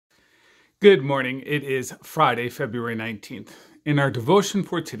Good morning. It is Friday, February 19th. In our devotion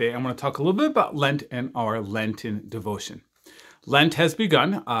for today, I'm going to talk a little bit about Lent and our Lenten devotion. Lent has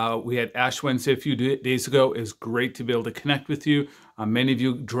begun. We had Ash Wednesday a few days ago. It was great to be able to connect with you. Many of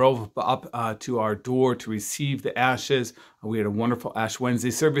you drove up to our door to receive the ashes. We had a wonderful Ash Wednesday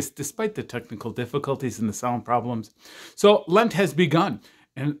service despite the technical difficulties and the sound problems. So Lent has begun,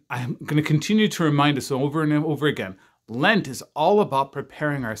 and I'm going to continue to remind us over and over again. Lent is all about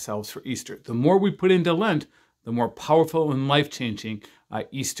preparing ourselves for Easter. The more we put into Lent, the more powerful and life-changing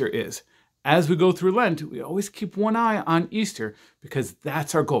Easter is. As we go through Lent, we always keep one eye on Easter because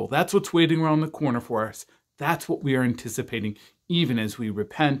that's our goal. That's what's waiting around the corner for us. That's what we are anticipating, even as we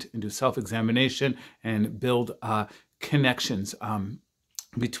repent and do self-examination and build connections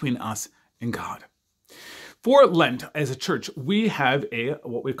between us and God. For Lent, as a church, we have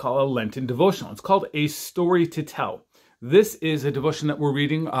what we call a Lenten devotional. It's called A Story to Tell. This is a devotion that we're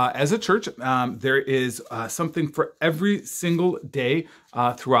reading as a church. There is something for every single day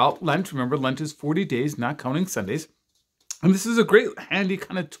throughout Lent. Remember, Lent is 40 days, not counting Sundays. And this is a great handy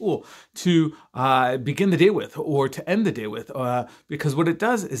kind of tool to begin the day with or to end the day with, because what it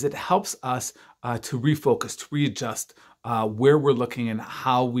does is it helps us to refocus, to readjust where we're looking and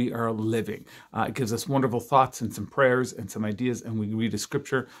how we are living. It gives us wonderful thoughts and some prayers and some ideas, and we read a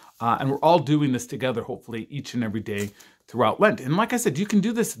scripture. And we're all doing this together, hopefully, each and every day throughout Lent. And like I said, you can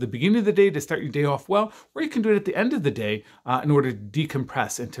do this at the beginning of the day to start your day off well, or you can do it at the end of the day in order to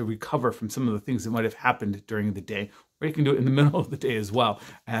decompress and to recover from some of the things that might have happened during the day. Or you can do it in the middle of the day as well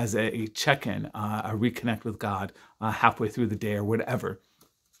as a check-in, a reconnect with God halfway through the day or whatever.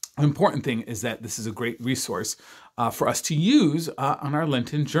 The important thing is that this is a great resource for us to use on our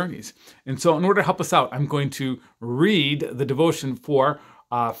Lenten journeys. And so in order to help us out, I'm going to read the devotion for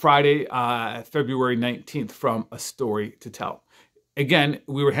Friday, February 19th from A Story to Tell. Again,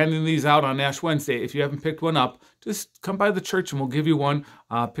 we were handing these out on Ash Wednesday. If you haven't picked one up, just come by the church and we'll give you one.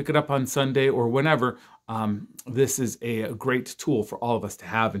 Pick it up on Sunday or whenever. This is a great tool for all of us to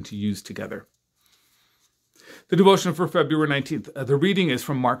have and to use together. The devotion for February 19th, the reading is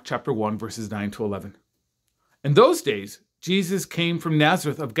from Mark chapter 1, verses 9 to 11. In those days, Jesus came from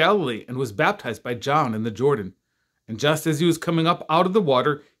Nazareth of Galilee and was baptized by John in the Jordan. And just as he was coming up out of the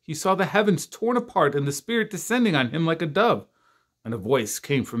water, he saw the heavens torn apart and the Spirit descending on him like a dove. And a voice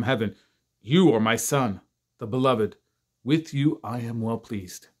came from heaven, "You are my Son, the Beloved. With you I am well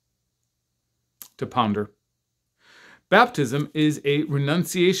pleased." To ponder. Baptism is a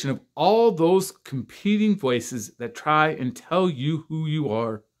renunciation of all those competing voices that try and tell you who you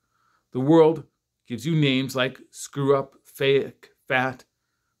are. The world gives you names like screw up, fake, fat,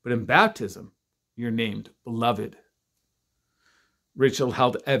 but in baptism, you're named Beloved. Rachel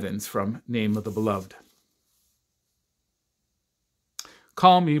Held Evans from Name of the Beloved.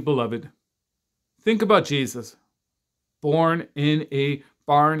 Call me beloved. Think about Jesus, born in a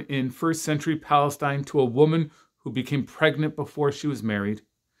barn in first century Palestine to a woman who became pregnant before she was married.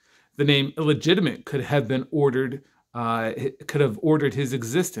 The name illegitimate could have ordered his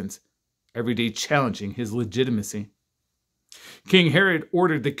existence, every day challenging his legitimacy. King Herod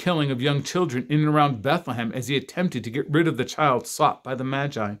ordered the killing of young children in and around Bethlehem as he attempted to get rid of the child sought by the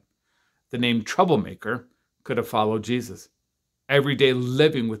Magi. The name troublemaker could have followed Jesus, every day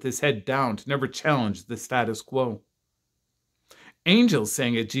living with his head down to never challenge the status quo. Angels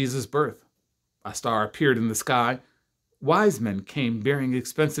sang at Jesus' birth. A star appeared in the sky. Wise men came bearing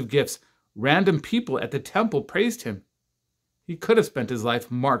expensive gifts. Random people at the temple praised him. He could have spent his life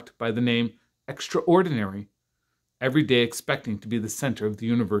marked by the name extraordinary, every day expecting to be the center of the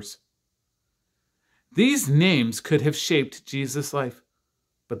universe. These names could have shaped Jesus' life,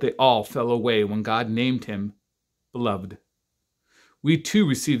 but they all fell away when God named him Beloved. We too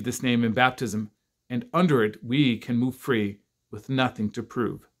receive this name in baptism, and under it we can move free with nothing to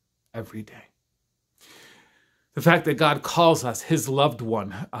prove every day. The fact that God calls us his loved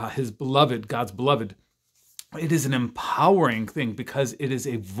one, his beloved, God's beloved, it is an empowering thing because it is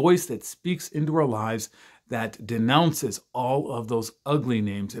a voice that speaks into our lives that denounces all of those ugly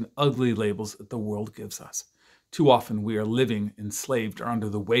names and ugly labels that the world gives us. Too often we are living enslaved or under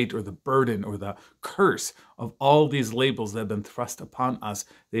the weight or the burden or the curse of all these labels that have been thrust upon us.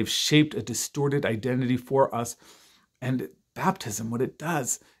 They've shaped a distorted identity for us. And baptism, what it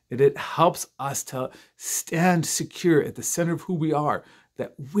does, it helps us to stand secure at the center of who we are,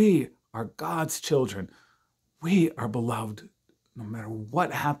 that we are God's children. We are beloved. No matter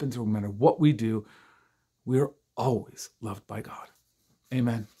what happens, or no matter what we do, we are always loved by God.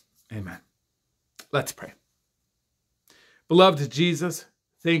 Amen. Amen. Let's pray. Beloved Jesus,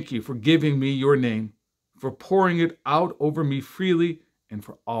 thank you for giving me your name, for pouring it out over me freely and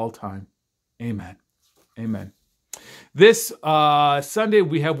for all time. Amen. Amen. This Sunday,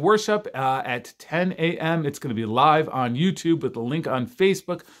 we have worship at 10 a.m. It's going to be live on YouTube with the link on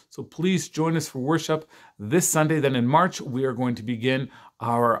Facebook. So please join us for worship this Sunday. Then in March, we are going to begin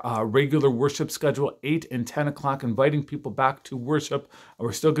our regular worship schedule, 8 and 10 o'clock, inviting people back to worship.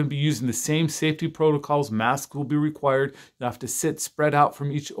 We're still going to be using the same safety protocols. Masks will be required. You have to sit spread out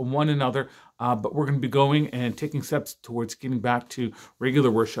from each one another. But we're going to be going and taking steps towards getting back to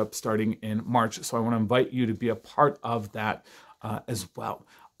regular worship starting in March. So I want to invite you to be a part of that as well.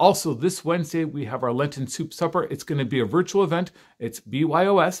 Also, this Wednesday, we have our Lenten Soup Supper. It's going to be a virtual event. It's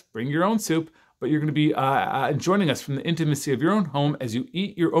BYOS, bring your own soup, but you're going to be joining us from the intimacy of your own home as you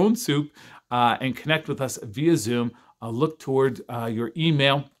eat your own soup and connect with us via Zoom. Look toward your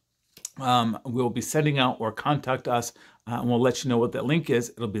email. We'll be sending out or contact us and we'll let you know what that link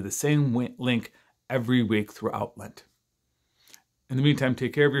is. It'll be the same link every week throughout Lent. In the meantime,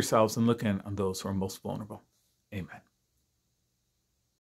 take care of yourselves and look in on those who are most vulnerable. Amen.